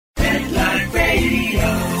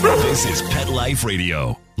This is Pet Life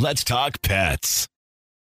Radio. Let's talk pets.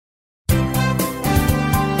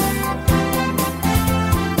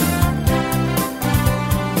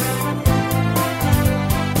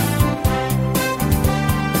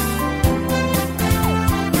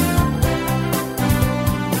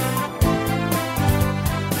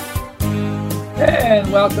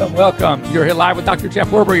 And welcome. You're here live with Dr. Jeff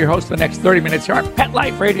Werber, your host for the next 30 minutes here on Pet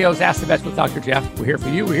Life Radio's Ask the Vets with Dr. Jeff. We're here for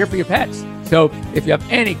you. We're here for your pets. So if you have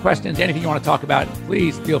any questions, anything you want to talk about,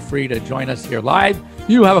 please feel free to join us here live.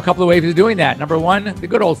 You have a couple of ways of doing that. Number one, the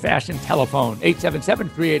good old-fashioned telephone,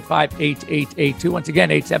 877-385-8882. Once again,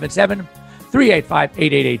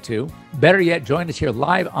 877-385-8882. Better yet, join us here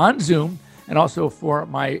live on Zoom. And also for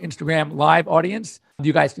my Instagram live audience,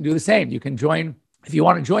 you guys can do the same. You can join. If you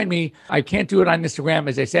want to join me, I can't do it on Instagram,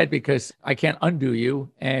 as I said, because I can't undo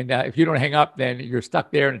you. And if you don't hang up, then you're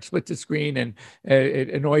stuck there and it splits the screen and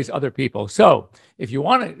it annoys other people. So if you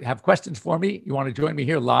want to have questions for me, you want to join me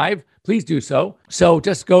here live, please do so. So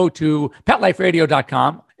just go to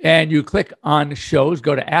PetLifeRadio.com and you click on shows,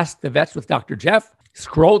 go to Ask the Vets with Dr. Jeff,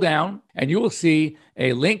 scroll down, and you will see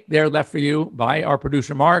a link there left for you by our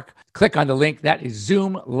producer, Mark. Click on the link. That is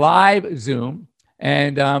Zoom, live Zoom.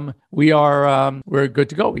 And we're good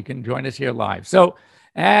to go. We can join us here live. So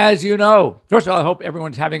as you know, first of all, I hope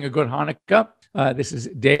everyone's having a good Hanukkah. This is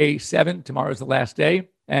day 7. Tomorrow's the last day.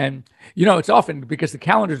 And, you know, it's often because the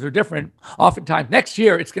calendars are different. Oftentimes next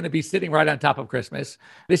year, it's going to be sitting right on top of Christmas.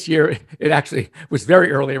 This year, it actually was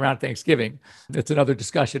very early around Thanksgiving. That's another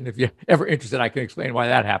discussion. If you're ever interested, I can explain why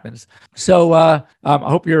that happens. So I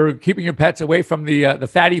hope you're keeping your pets away from the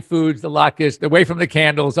fatty foods, the locusts, away from the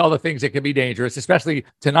candles, all the things that can be dangerous, especially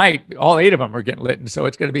tonight. All 8 of them are getting lit. And so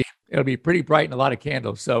it'll be pretty bright and a lot of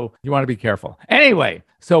candles. So you want to be careful. Anyway,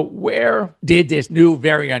 so where did this new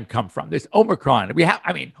variant come from? This Omicron.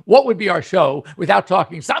 What would be our show without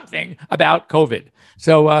talking something about COVID?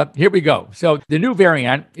 So here we go. So the new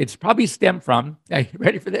variant, it's probably stemmed from, are you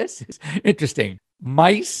ready for this? It's interesting.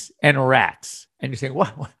 Mice and rats. And you're saying,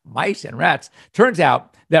 what? Mice and rats? Turns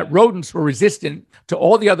out that rodents were resistant to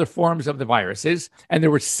all the other forms of the viruses. And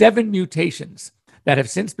there were 7 mutations that have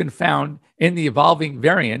since been found in the evolving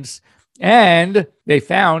variants. And they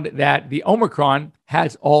found that the Omicron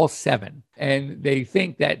has all 7. And they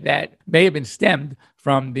think that that may have been stemmed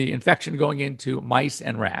from the infection going into mice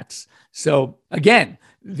and rats. So again,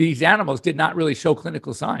 these animals did not really show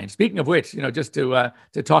clinical signs. Speaking of which, just to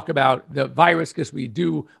talk about the virus, because we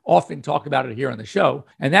do often talk about it here on the show.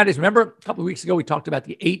 And that is, remember a couple of weeks ago, we talked about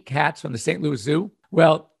the 8 cats from the St. Louis Zoo?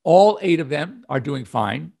 Well, all 8 of them are doing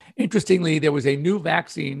fine. Interestingly, there was a new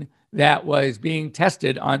vaccine that was being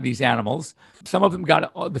tested on these animals. Some of them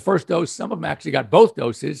got the first dose. Some of them actually got both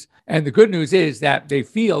doses. And the good news is that they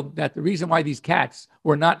feel that the reason why these cats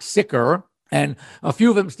were not sicker, and a few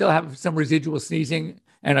of them still have some residual sneezing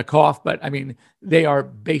and a cough, but they are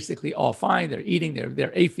basically all fine. They're eating,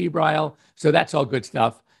 they're afebrile. So that's all good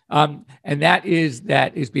stuff. And that is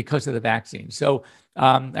because of the vaccine. So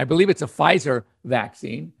I believe it's a Pfizer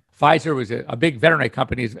vaccine. Pfizer was a big veterinary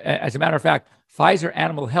company. As a matter of fact, Pfizer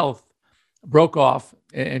Animal Health broke off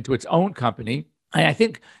into its own company. And I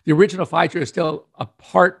think the original Pfizer is still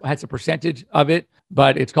has a percentage of it,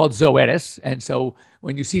 but it's called Zoetis. And so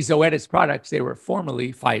when you see Zoetis products, they were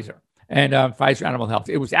formerly Pfizer and Pfizer Animal Health.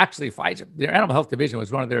 It was actually Pfizer. Their animal health division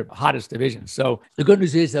was one of their hottest divisions. So the good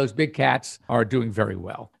news is those big cats are doing very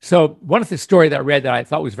well. So one of the story that I read that I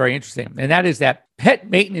thought was very interesting, and that is that pet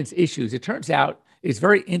maintenance issues, it turns out, is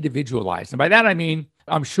very individualized. And by that, I mean,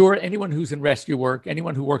 I'm sure anyone who's in rescue work,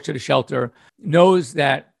 anyone who works at a shelter knows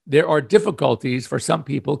that there are difficulties for some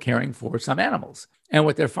people caring for some animals. And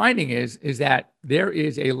what they're finding is that there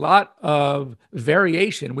is a lot of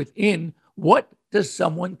variation within what does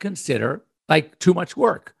someone consider like too much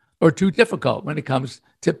work or too difficult when it comes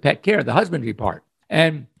to pet care, the husbandry part.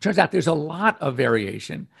 And it turns out there's a lot of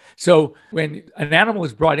variation. So when an animal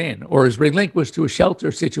is brought in or is relinquished to a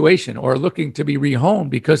shelter situation or looking to be rehomed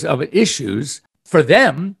because of issues, for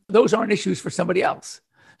them, those aren't issues for somebody else.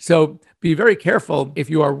 So be very careful if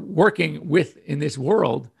you are working in this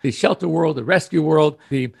world, the shelter world, the rescue world,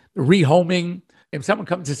 the rehoming. If someone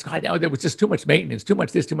comes and says, there was just too much maintenance, too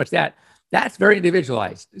much this, too much that, that's very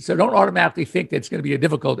individualized. So don't automatically think that it's going to be a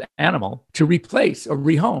difficult animal to replace or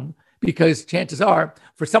rehome, because chances are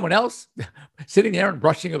for someone else, sitting there and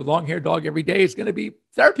brushing a long-haired dog every day is going to be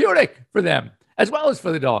therapeutic for them as well as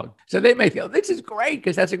for the dog. So they may feel this is great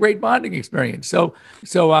because that's a great bonding experience. So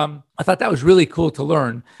I thought that was really cool to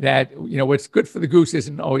learn that, what's good for the goose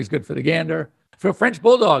isn't always good for the gander. For French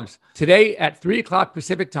Bulldogs, today at 3 o'clock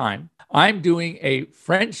Pacific time, I'm doing a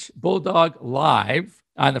French Bulldog live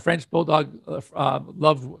on the French Bulldog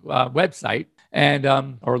Love website, and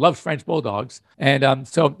or Loves French Bulldogs. And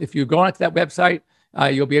so if you go onto that website,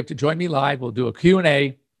 you'll be able to join me live. We'll do a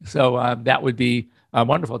Q&A. So that would be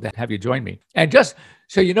wonderful to have you join me. And just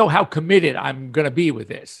so you know how committed I'm going to be with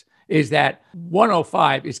this, is that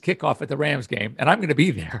 1:05 is kickoff at the Rams game, and I'm going to be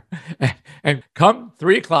there. And come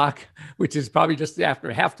 3:00, which is probably just after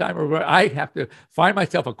halftime, or where I have to find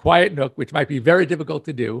myself a quiet nook, which might be very difficult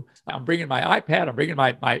to do. I'm bringing my iPad, I'm bringing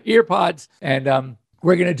my ear pods, and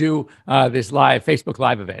we're going to do this live Facebook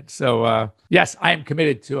Live event. So yes, I am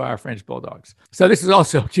committed to our French Bulldogs. So this is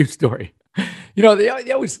also a cute story. You know, they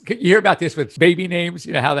always, you hear about this with baby names,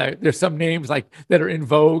 you know, how there's some names like that are in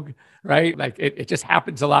vogue, right? Like it just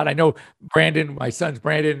happens a lot. I know Brandon, my son's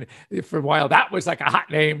Brandon, for a while, that was like a hot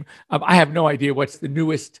name. I have no idea what's the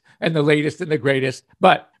newest and the latest and the greatest.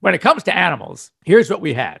 But when it comes to animals, here's what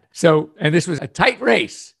we had. So, and this was a tight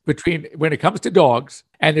race between, when it comes to dogs,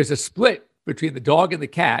 and there's a split between the dog and the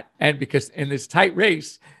cat. And because in this tight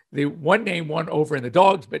race, the one name won over in the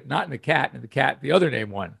dogs, but not in the cat. And the cat, the other name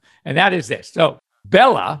won. And that is this. So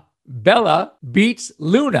Bella beats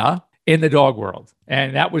Luna in the dog world.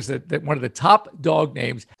 And that was one of the top dog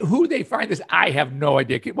names. Who they find this, I have no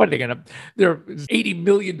idea. What are they going to, there are 80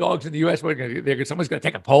 million dogs in the U.S. What are they, someone's going to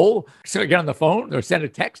take a poll, so get on the phone or send a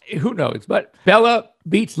text. Who knows? But Bella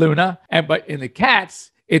beats Luna. But in the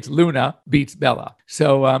cats, it's Luna beats Bella.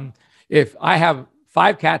 So if I have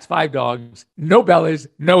 5 cats, 5 dogs, no Bellas,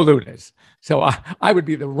 no Lunas. So I would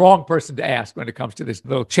be the wrong person to ask when it comes to this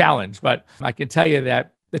little challenge. But I can tell you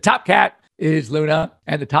that the top cat is Luna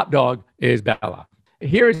and the top dog is Bella.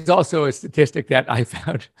 Here is also a statistic that I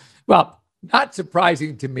found, well, not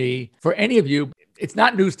surprising to me for any of you. It's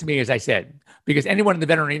not news to me, as I said, because anyone in the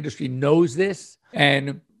veterinary industry knows this.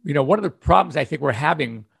 And, you know, one of the problems I think we're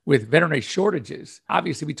having with veterinary shortages,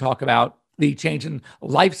 obviously we talk about the change in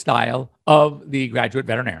lifestyle of the graduate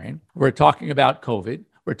veterinarian. We're talking about COVID.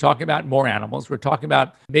 We're talking about more animals. We're talking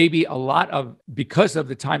about maybe a lot of, because of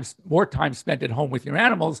the time, more time spent at home with your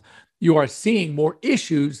animals, you are seeing more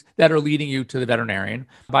issues that are leading you to the veterinarian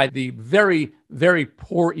by the very, very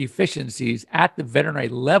poor efficiencies at the veterinary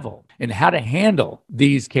level in how to handle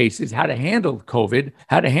these cases, how to handle COVID,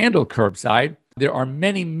 how to handle curbside. There are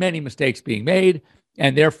many, many mistakes being made.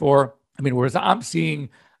 And therefore, I mean, whereas I'm seeing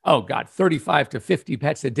 35 to 50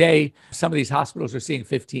 pets a day. Some of these hospitals are seeing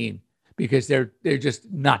 15 because they're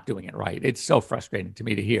just not doing it right. It's so frustrating to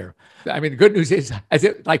me to hear. I mean, the good news is,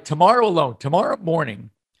 like tomorrow morning,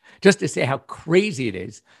 just to say how crazy it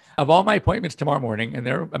is, of all my appointments tomorrow morning, and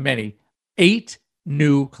there are many, 8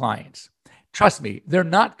 new clients. Trust me, they're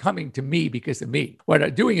not coming to me because of me. What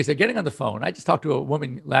they're doing is they're getting on the phone. I just talked to a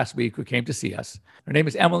woman last week who came to see us. Her name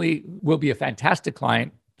is Emily, will be a fantastic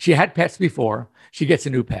client. She had pets before. She gets a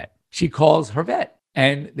new pet. She calls her vet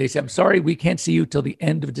and they say, I'm sorry, we can't see you till the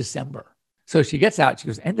end of December. So she gets out. She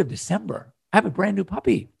goes, end of December? I have a brand new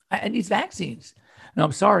puppy. I need vaccines. No,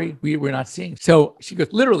 I'm sorry, we're not seeing. So she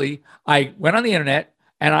goes, literally, I went on the internet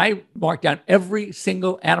and I marked down every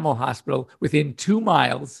single animal hospital within 2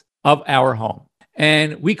 miles of our home.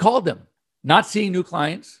 And we called them, not seeing new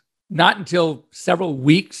clients, not until several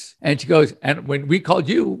weeks. And she goes, and when we called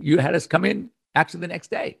you, you had us come in actually the next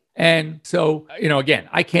day. And so, you know, again,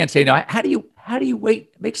 I can't say no. How do you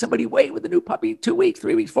wait, make somebody wait with a new puppy 2 weeks,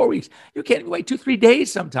 3 weeks, 4 weeks? You can't even wait 2-3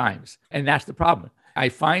 days sometimes. And that's the problem. I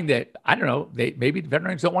find that, I don't know, maybe the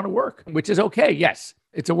veterinarians don't want to work, which is okay. Yes,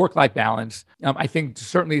 it's a work-life balance. I think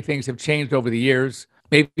certainly things have changed over the years.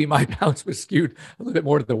 Maybe my balance was skewed a little bit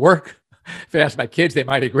more to the work. If I ask my kids, they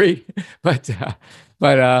might agree. But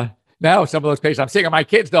now some of those patients, I'm seeing are my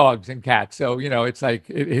kids' dogs and cats. So, you know, it's like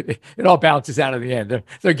it all balances out in the end.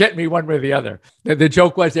 They're getting me one way or the other. The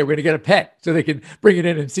joke was they were going to get a pet so they can bring it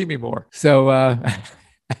in and see me more. So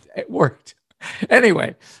it worked.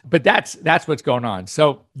 Anyway, but that's what's going on.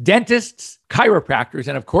 So dentists, chiropractors,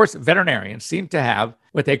 and of course, veterinarians seem to have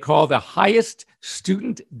what they call the highest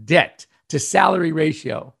student debt to salary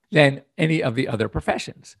ratio than any of the other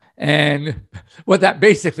professions. And what that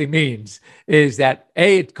basically means is that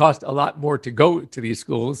it costs a lot more to go to these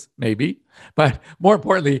schools, maybe, but more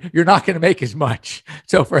importantly, you're not going to make as much.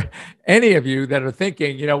 So for any of you that are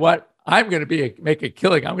thinking, you know what, I'm going to make a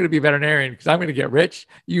killing, I'm going to be a veterinarian because I'm going to get rich,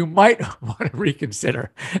 you might want to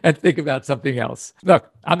reconsider and think about something else.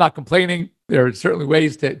 Look, I'm not complaining. There are certainly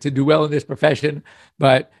ways to do well in this profession,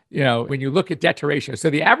 but you know, when you look at debt to ratio, so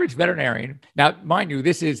the average veterinarian, now mind you,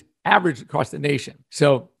 this is average across the nation.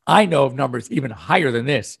 So I know of numbers even higher than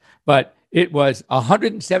this, but it was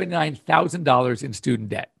 $179,000 in student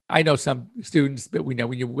debt. I know some students, but we know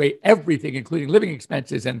when you weigh everything, including living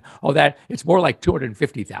expenses and all that, it's more like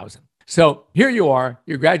 $250,000. So here you are,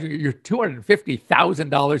 you're graduating, you're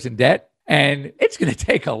 $250,000 in debt, and it's going to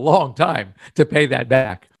take a long time to pay that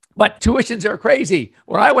back. But tuitions are crazy.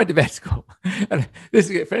 When I went to vet school, and this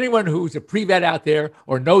is for anyone who's a pre-vet out there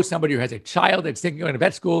or knows somebody who has a child that's thinking of going to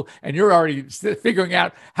vet school, and you're already figuring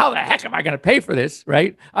out how the heck am I going to pay for this,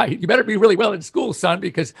 right? You better be really well in school, son,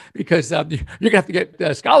 because you're going to have to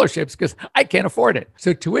get scholarships because I can't afford it.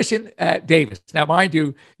 So tuition at Davis. Now, mind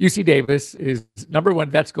you, UC Davis is number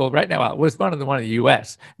one vet school right now. It was one in the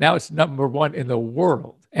U.S. Now it's number one in the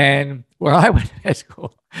world. And when I went to vet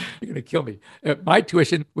school, you're going to kill me. My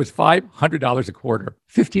tuition was $500 a quarter,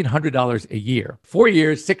 $1,500 a year, 4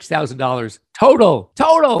 years, $6,000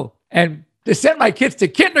 total. And to send my kids to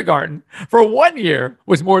kindergarten for 1 year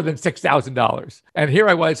was more than $6,000. And here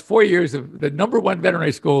I was, 4 years of the number one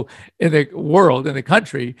veterinary school in the world, in the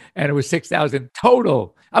country, and it was $6,000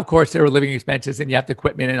 total. Of course, there were living expenses and you have the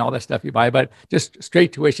equipment and all that stuff you buy, but just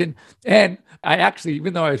straight tuition. And I actually,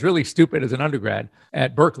 even though I was really stupid as an undergrad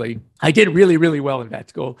at Berkeley, I did really, really well in vet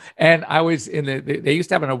school. And I was in they used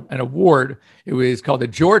to have an award. It was called the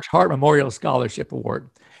George Hart Memorial Scholarship Award.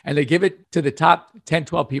 And they give it to the top 10,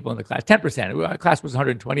 12 people in the class, 10%. Our class was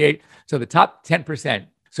 128. So the top 10%.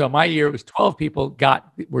 So my year, it was 12 people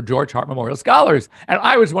were George Hart Memorial Scholars. And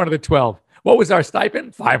I was one of the 12. What was our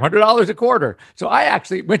stipend? $500 a quarter. So I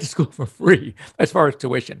actually went to school for free as far as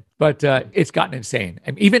tuition, but it's gotten insane.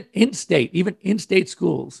 And even in-state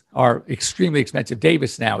schools are extremely expensive.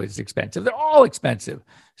 Davis now is expensive. They're all expensive.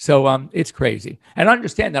 So it's crazy. And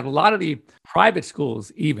understand that a lot of the private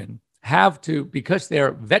schools even have to, because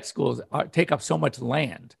their vet schools take up so much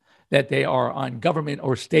land that they are on government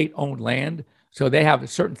or state-owned land. So they have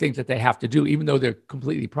certain things that they have to do, even though they're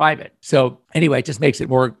completely private. So anyway, it just makes it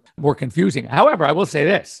more confusing. However, I will say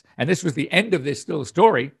this, and this was the end of this little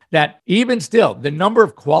story, that even still, the number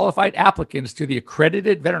of qualified applicants to the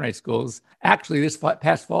accredited veterinary schools actually this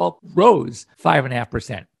past fall rose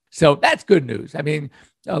 5.5%. So that's good news. I mean,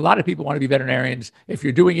 a lot of people want to be veterinarians. If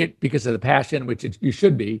you're doing it because of the passion, which you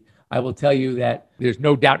should be, I will tell you that there's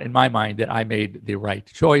no doubt in my mind that I made the right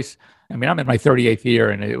choice. I mean, I'm in my 38th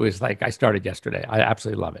year, and it was like I started yesterday. I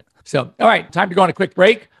absolutely love it. So, all right, time to go on a quick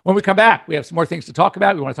break. When we come back, we have some more things to talk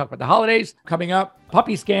about. We want to talk about the holidays coming up,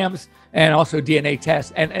 puppy scams, and also DNA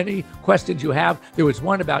tests, and any questions you have. There was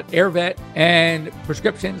one about AirVet and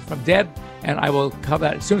prescriptions from Deb, and I will cover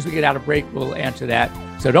that. As soon as we get out of break, we'll answer that.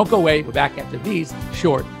 So don't go away. We're back after these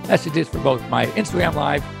short messages for both my Instagram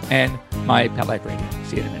Live and my Pet Life Radio.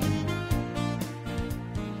 See you in a minute.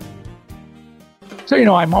 So,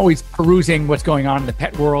 I'm always perusing what's going on in the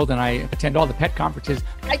pet world, and I attend all the pet conferences.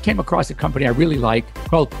 I came across a company I really like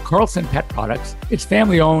called Carlson Pet Products. It's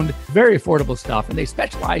family-owned, very affordable stuff, and they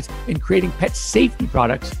specialize in creating pet safety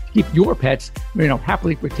products to keep your pets,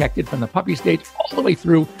 happily protected from the puppy stage all the way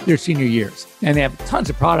through their senior years. And they have tons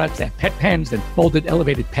of products. They have pet pens and folded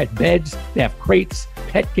elevated pet beds. They have crates,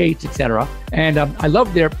 pet gates, etc. And I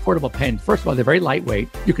love their portable pens. First of all, they're very lightweight.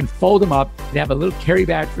 You can fold them up. They have a little carry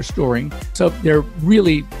bag for storing. So they're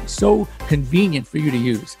really so convenient for you to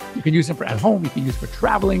use. You can use them for at home. You can use for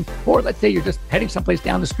traveling. Or let's say you're just heading someplace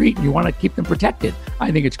down the street and you want to keep them protected.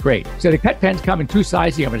 I think it's great. So the pet pens come in two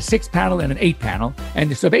sizes. You have a 6-panel and an 8-panel.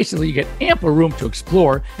 And so basically you get ample room to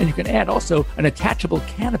explore. And you can add also an attachable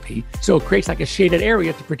canopy. So it creates like a shaded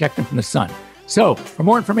area to protect them from the sun. So for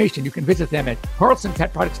more information, you can visit them at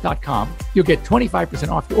carlsonpetproducts.com. You'll get 25%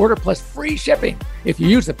 off your order plus free shipping if you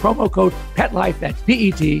use the promo code PETLIFE. That's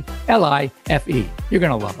PETLIFE. You're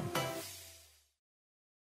going to love them.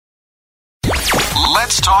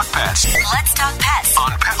 Let's talk pets. Let's talk pets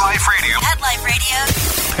On Pet Life Radio. Pet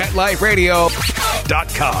Life Radio.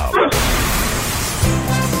 PetLifeRadio.com.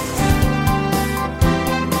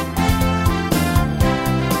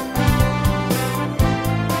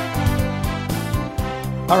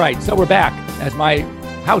 All right, so we're back as my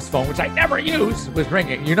house phone, which I never use, was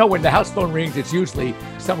ringing. When the house phone rings, it's usually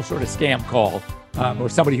some sort of scam call or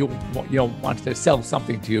somebody who wants to sell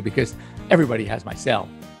something to you, because everybody has my cell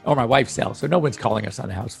or my wife's cell, so no one's calling us on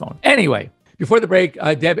the house phone. Anyway, before the break,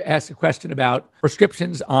 Deb asked a question about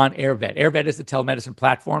prescriptions on AirVet. AirVet is the telemedicine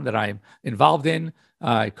platform that I'm involved in.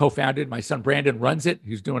 I co-founded. My son Brandon runs it.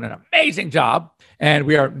 He's doing an amazing job. And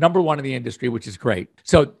we are number one in the industry, which is great.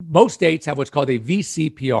 So most states have what's called a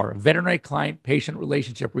VCPR, a veterinary client-patient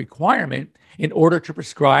relationship requirement, in order to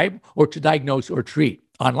prescribe or to diagnose or treat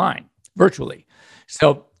online, virtually.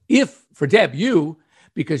 So if, for Deb,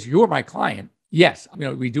 because you're my client, yes,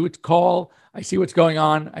 we do a call. I see what's going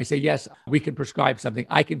on. I say, yes, we can prescribe something.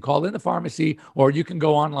 I can call in the pharmacy, or you can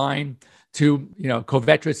go online to,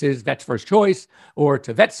 Covetrus's Vets First Choice or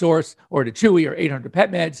to VetSource or to Chewy or 800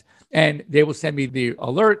 Pet Meds, and they will send me the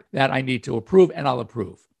alert that I need to approve, and I'll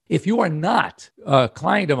approve. If you are not a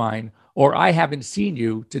client of mine or I haven't seen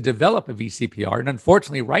you to develop a VCPR, and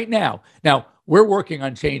unfortunately right now we're working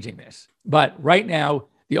on changing this, but right now,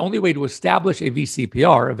 the only way to establish a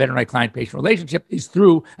VCPR, a veterinary client-patient relationship, is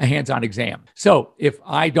through a hands-on exam. So if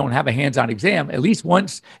I don't have a hands-on exam, at least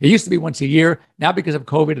once, it used to be once a year. Now, because of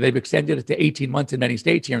COVID, they've extended it to 18 months in many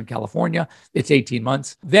states. Here in California, it's 18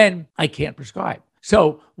 months. Then I can't prescribe.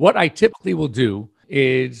 So what I typically will do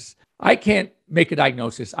is I can't make a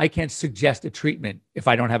diagnosis. I can't suggest a treatment if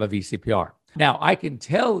I don't have a VCPR. Now, I can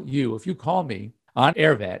tell you, if you call me on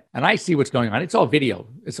AirVet and I see what's going on, it's all video.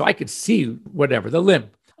 So I could see whatever, the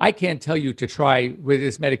limp. I can't tell you to try with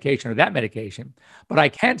this medication or that medication, but I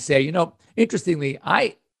can say, interestingly,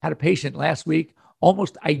 I had a patient last week,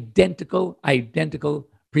 almost identical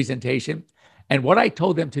presentation. And what I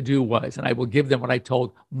told them to do was, and I will give them what I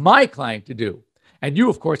told my client to do. And you,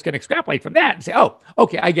 of course, can extrapolate from that and say, oh,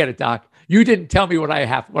 okay, I get it, doc. You didn't tell me what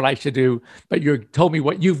I should do, but you told me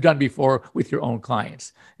what you've done before with your own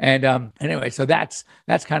clients. And anyway, so that's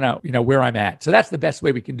kind of, where I'm at. So that's the best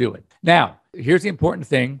way we can do it. Now, here's the important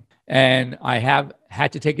thing. And I have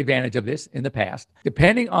had to take advantage of this in the past,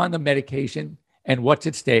 depending on the medication and what's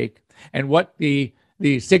at stake and what the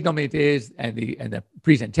signalment is and the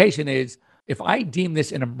presentation is. If I deem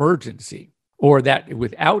this an emergency or that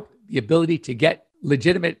without the ability to get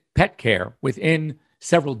legitimate pet care within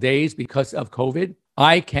several days because of COVID,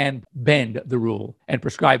 I can bend the rule and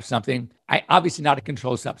prescribe something. Obviously not a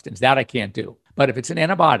controlled substance, that I can't do. But if it's an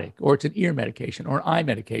antibiotic or it's an ear medication or an eye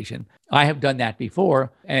medication, I have done that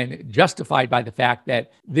before and justified by the fact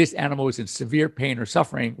that this animal was in severe pain or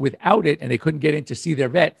suffering without it, and they couldn't get in to see their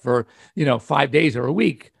vet for, 5 days or a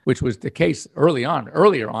week, which was the case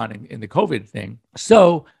earlier on in the COVID thing.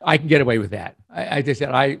 So I can get away with that. I just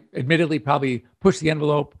said, I admittedly probably pushed the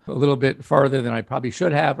envelope a little bit farther than I probably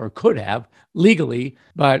should have or could have legally.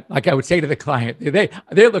 But like I would say to the client,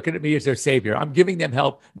 they're looking at me as their savior. I'm giving them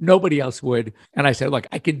help. Nobody else would. And I said, look,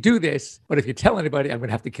 I can do this, but if you tell anybody, I'm going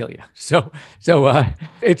to have to kill you. So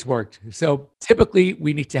it's worked. So typically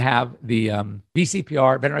we need to have the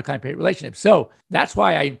VCPR, veterinary client-patient relationship. So that's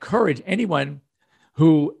why I encourage anyone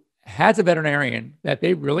who has a veterinarian that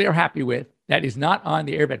they really are happy with, that is not on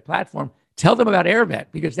the AirVet platform, tell them about AirVet,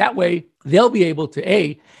 because that way they'll be able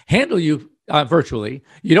to handle you virtually.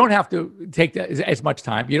 You don't have to take as much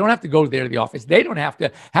time. You don't have to go there to the office. They don't have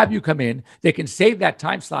to have you come in. They can save that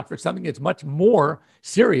time slot for something that's much more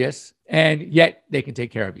serious, and yet they can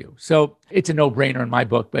take care of you. So it's a no-brainer in my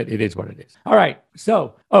book, but it is what it is. All right.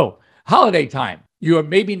 So, holiday time. You are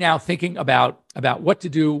maybe now thinking about what to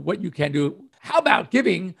do, what you can do. How about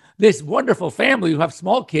giving this wonderful family who have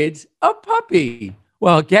small kids a puppy?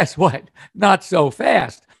 Well, guess what? Not so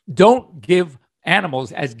fast. Don't give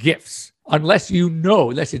animals as gifts unless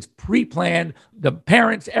it's pre-planned. The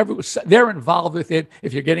parents, they're involved with it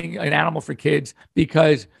if you're getting an animal for kids,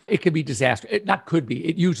 because it could be disaster.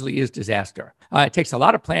 It usually is disaster. It takes a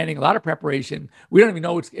lot of planning, a lot of preparation. We don't even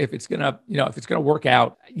know if it's gonna work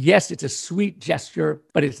out. Yes, it's a sweet gesture,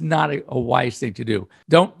 but it's not a wise thing to do.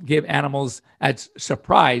 Don't give animals as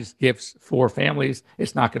surprise gifts for families.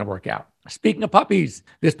 It's not going to work out. Speaking of puppies,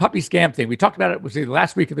 this puppy scam thing, we talked about it, was the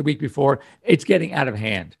last week or the week before. It's getting out of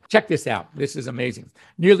hand. Check this out. This is amazing.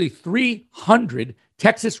 Nearly 300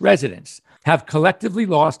 Texas residents have collectively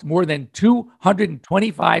lost more than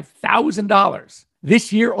 $225,000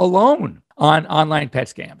 this year alone on online pet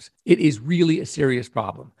scams. It is really a serious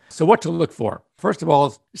problem. So what to look for? First of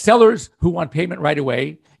all, sellers who want payment right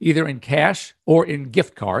away, either in cash or in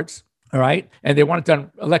gift cards. All right. And they want it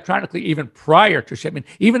done electronically even prior to shipment,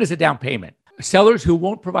 even as a down payment. Sellers who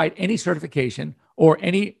won't provide any certification or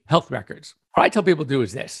any health records. What I tell people to do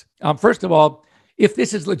is this. First of all, if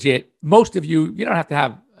this is legit, most of you don't have to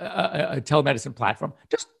have a telemedicine platform.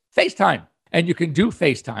 Just FaceTime. And you can do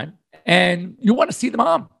FaceTime. And you want to see the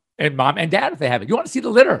mom and dad if they have it. You want to see the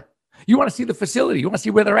litter. You want to see the facility. You want to see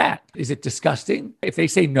where they're at. Is it disgusting? If they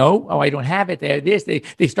say no, I don't have it,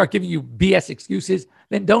 they start giving you BS excuses,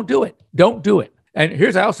 then don't do it. Don't do it. And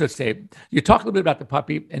here's I also say, you talk a little bit about the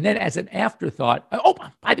puppy, and then as an afterthought,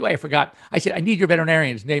 by the way, I forgot. I said, I need your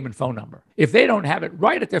veterinarian's name and phone number. If they don't have it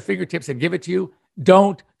right at their fingertips and give it to you,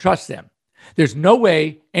 don't trust them. There's no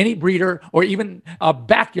way any breeder or even a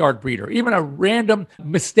backyard breeder, even a random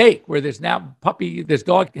mistake where this dog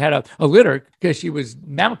had a litter because she was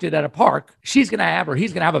mounted at a park, he's going to have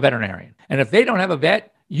a veterinarian. And if they don't have a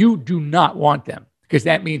vet, you do not want them, because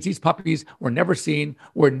that means these puppies were never seen,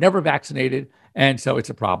 were never vaccinated. And so it's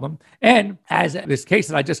a problem. And as this case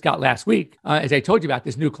that I just got last week, as I told you about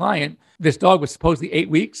this new client, this dog was supposedly 8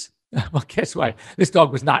 weeks. Well, guess what? This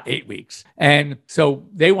dog was not 8 weeks. And so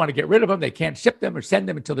they want to get rid of them. They can't ship them or send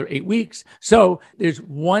them until they're 8 weeks. So there's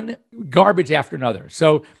one garbage after another.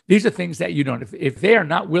 So these are things that you don't, if they are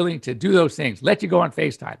not willing to do those things, let you go on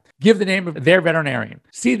FaceTime, give the name of their veterinarian,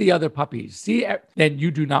 see the other puppies, then you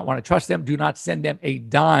do not want to trust them. Do not send them a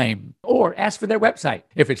dime or ask for their website.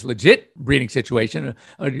 If it's legit breeding situation,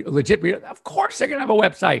 a legit breeder, of course they're going to have a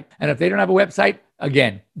website. And if they don't have a website,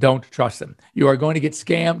 again, don't trust them. You are going to get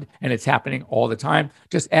scammed, and it's happening all the time.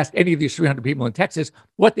 Just ask any of these 300 people in Texas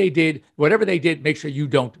what they did. Whatever they did, make sure you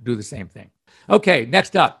don't do the same thing. Okay,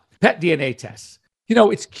 next up, pet DNA tests.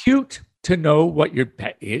 It's cute to know what your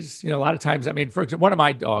pet is. A lot of times, for example, one of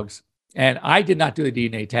my dogs, and I did not do the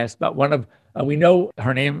DNA test, but we know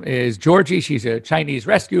her name is Georgie. She's a Chinese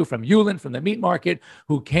rescue from Yulin, from the meat market,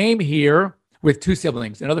 who came here with 2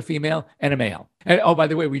 siblings, another female and a male. And oh, by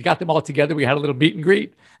the way, we got them all together. We had a little meet and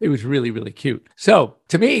greet. It was really, really cute. So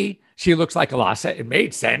to me, she looks like a Lhasa. It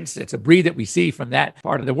made sense. It's a breed that we see from that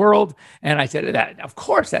part of the world. And I said, that, of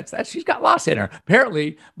course, that's she's got Lhasa in her.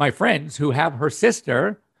 Apparently, my friends who have her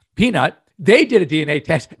sister, Peanut, they did a DNA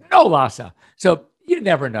test, no Lhasa. So you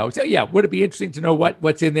never know. So yeah, would it be interesting to know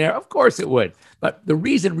what's in there? Of course it would. But the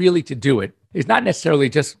reason really to do it is not necessarily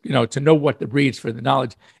just, to know what the breeds for the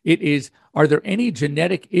knowledge. It is, are there any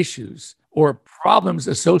genetic issues or problems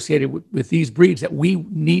associated with these breeds that we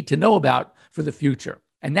need to know about for the future?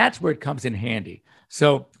 And that's where it comes in handy.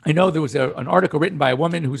 So I know there was an article written by a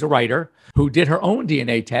woman who's a writer who did her own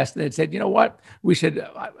DNA test and said, we should,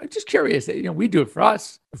 I'm just curious, we do it for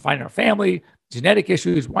us, find our family, genetic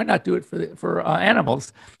issues, why not do it for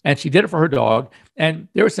animals? And she did it for her dog. And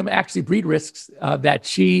there were some actually breed risks that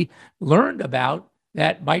she learned about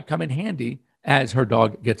that might come in handy as her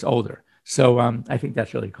dog gets older. So I think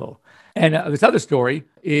that's really cool. And this other story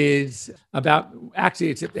is about,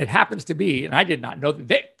 actually, it happens to be, and I did not know that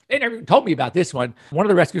they never even told me about this one. One of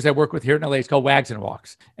the rescues I work with here in LA is called Wags and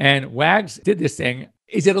Walks. And Wags did this thing.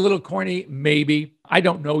 Is it a little corny? Maybe. I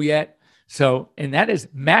don't know yet. So, and that is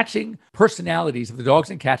matching personalities of the dogs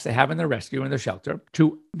and cats they have in their rescue and their shelter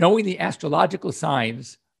to knowing the astrological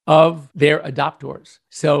signs of their adopters.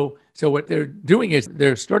 So what they're doing is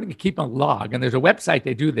they're starting to keep a log, and there's a website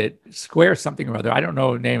they do that, Square something or other. I don't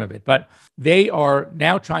know the name of it, but they are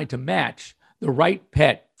now trying to match the right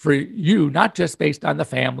pet for you, not just based on the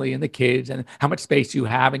family and the kids and how much space you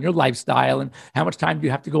have and your lifestyle and how much time you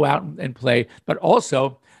have to go out and play, but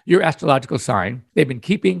also your astrological sign. They've been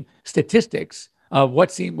keeping statistics of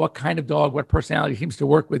what kind of dog, what personality seems to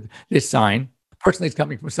work with this sign. Personally, it's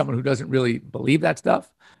coming from someone who doesn't really believe that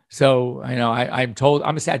stuff. So I'm told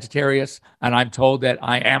I'm a Sagittarius, and I'm told that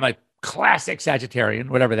I am a classic Sagittarian,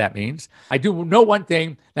 whatever that means. I do know one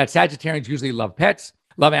thing, that Sagittarians usually love pets,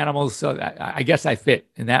 love animals. So I guess I fit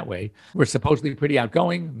in that way. We're supposedly pretty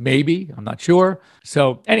outgoing, maybe, I'm not sure.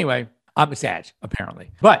 So anyway, I'm a Sag,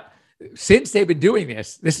 apparently. But since they've been doing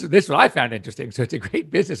this is what I found interesting. So it's a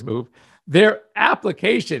great business move. Their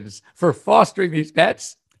applications for fostering these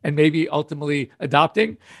pets and maybe ultimately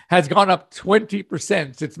adopting has gone up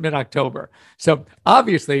 20% since mid-October. So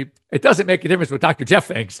obviously, it doesn't make a difference what Dr. Jeff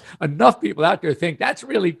thinks. Enough people out there think that's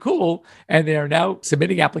really cool, and they are now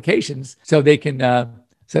submitting applications so they can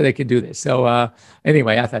do this. So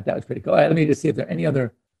anyway, I thought that was pretty cool. All right, let me just see if there are any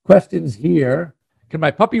other questions here. Can my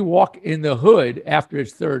puppy walk in the hood after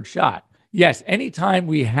his 3rd shot? Yes, anytime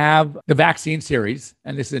we have the vaccine series,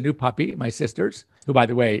 and this is a new puppy, my sister's, who, by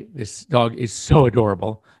the way, this dog is so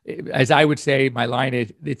adorable. As I would say, my line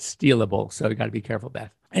is, it's stealable, so you got to be careful,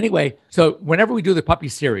 Beth. Anyway, so whenever we do the puppy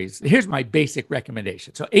series, here's my basic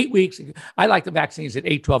recommendation. So 8 weeks, I like the vaccines at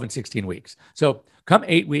 8, 12, and 16 weeks. So come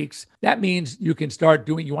 8 weeks, that means you can start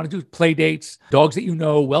doing, you want to do play dates, dogs that you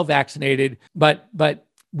know, well vaccinated, but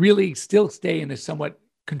really still stay in a somewhat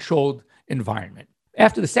controlled environment.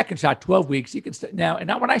 After the 2nd shot, 12 weeks, you can now, and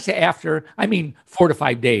now when I say after, I mean 4 to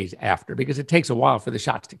 5 days after, because it takes a while for the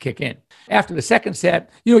shots to kick in. After the 2nd set,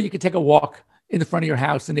 you can take a walk in the front of your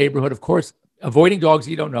house, the neighborhood, of course, avoiding dogs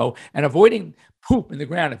you don't know, and avoiding poop in the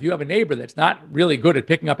ground. If you have a neighbor that's not really good at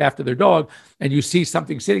picking up after their dog, and you see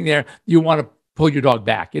something sitting there, you want to pull your dog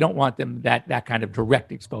back. You don't want them that kind of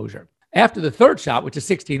direct exposure. After the 3rd shot, which is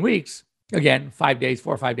 16 weeks, again, 4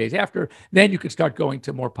 or 5 days after, then you can start going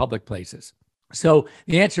to more public places. So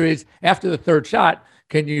the answer is, after the 3rd shot,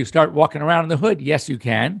 can you start walking around in the hood? Yes, you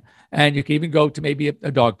can. And you can even go to maybe a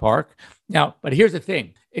dog park. Now, but here's the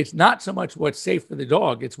thing. It's not so much what's safe for the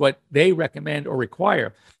dog. It's what they recommend or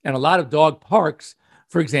require. And a lot of dog parks,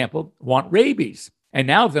 for example, want rabies. And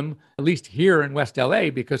now them, at least here in West LA,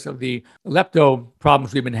 because of the lepto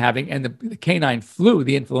problems we've been having and the canine flu,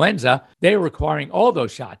 the influenza, they are requiring all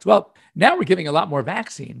those shots. Well, now we're giving a lot more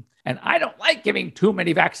vaccine. And I don't like giving too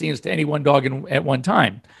many vaccines to any one dog at one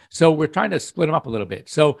time. So we're trying to split them up a little bit.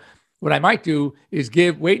 So what I might do is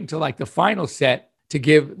wait until like the final set to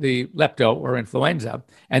give the lepto or influenza,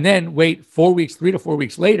 and then wait 4 weeks, 3 to 4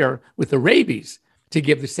 weeks later with the rabies to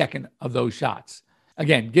give the second of those shots.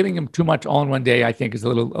 Again, giving them too much all in one day, I think, is a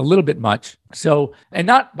little bit much. So, and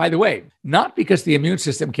not, by the way, not because the immune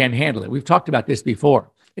system can't handle it. We've talked about this before.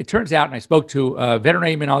 It turns out, and I spoke to a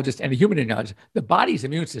veterinary immunologist and a human immunologist, the body's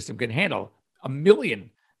immune system can handle 1 million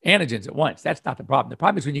antigens at once. That's not the problem. The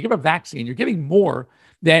problem is when you give a vaccine, you're giving more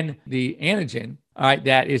than the antigen, all right,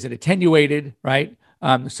 that is attenuated, right?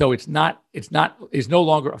 So it's no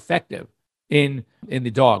longer effective in the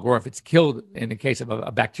dog, or if it's killed in the case of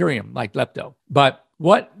a bacterium like lepto. But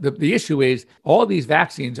what the issue is, all these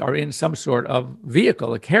vaccines are in some sort of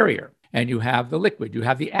vehicle, a carrier, and you have the liquid, you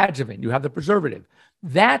have the adjuvant, you have the preservative.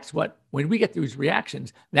 That's what, when we get these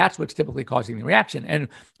reactions, that's what's typically causing the reaction. And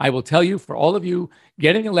I will tell you, for all of you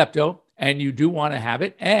getting a lepto, and you do want to have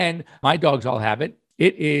it, and my dogs all have it,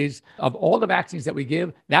 it is, of all the vaccines that we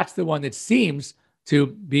give, that's the one that seems to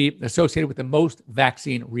be associated with the most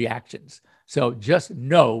vaccine reactions. So just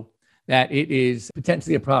know that it is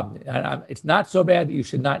potentially a problem. It's not so bad that you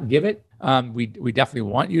should not give it. We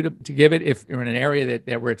definitely want you to give it if you're in an area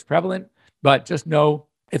that where it's prevalent, but just know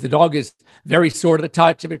if the dog is very sore to the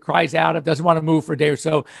touch, if it cries out, if it doesn't want to move for a day or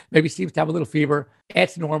so, maybe seems to have a little fever,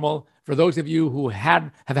 it's normal. For those of you who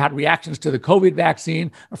have had reactions to the COVID vaccine,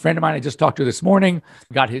 a friend of mine I just talked to this morning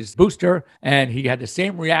got his booster, and he had the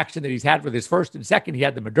same reaction that he's had with his first and second. He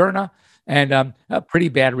had the Moderna, and a pretty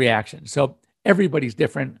bad reaction. So everybody's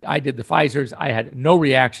different. I did the Pfizer's. I had no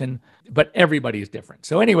reaction, but everybody is different.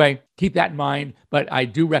 So anyway, keep that in mind. But I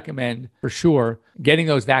do recommend for sure getting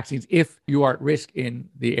those vaccines if you are at risk in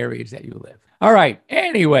the areas that you live. All right.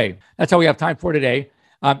 Anyway, that's all we have time for today.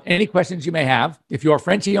 Any questions you may have, if you are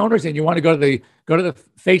Frenchie owners and you want to go to the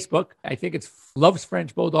Facebook, I think it's Loves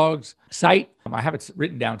French Bulldogs site. I have it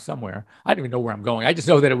written down somewhere. I don't even know where I'm going. I just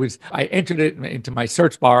know that I entered it into my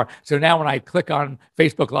search bar. So now when I click on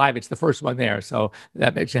Facebook Live, it's the first one there. So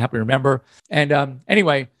that makes you help me remember. And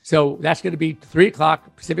anyway, so that's going to be 3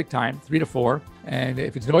 o'clock Pacific time, 3 to 4. And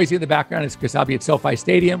if it's noisy in the background, it's because I'll be at SoFi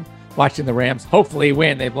Stadium watching the Rams hopefully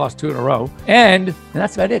win. They've lost 2 in a row. And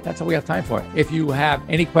that's about it. That's all we have time for. If you have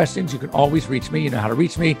any questions, you can always reach me. You know how to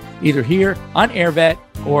reach me, either here on AirVet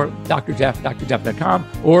or Dr. Jeff, drjeff.com,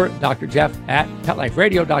 or Dr. Jeff at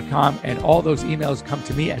PetLifeRadio.com. And all those emails come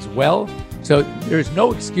to me as well. So there's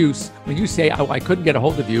no excuse when you say, oh, I couldn't get a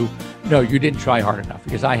hold of you. No, you didn't try hard enough,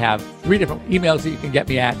 because I have 3 different emails that you can get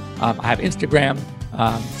me at. I have Instagram.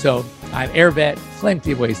 So I have AirVet,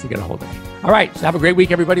 plenty of ways to get a hold of me. All right, so have a great week,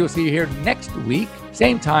 everybody. We'll see you here next week.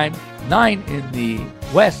 Same time, 9 in the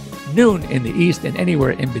west, noon in the east, and anywhere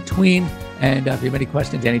in between. And if you have any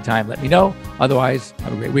questions anytime, let me know. Otherwise,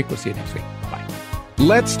 have a great week. We'll see you next week. Bye.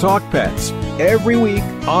 Let's Talk Pets, every week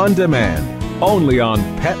on demand, only on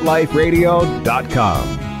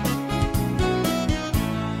PetLifeRadio.com.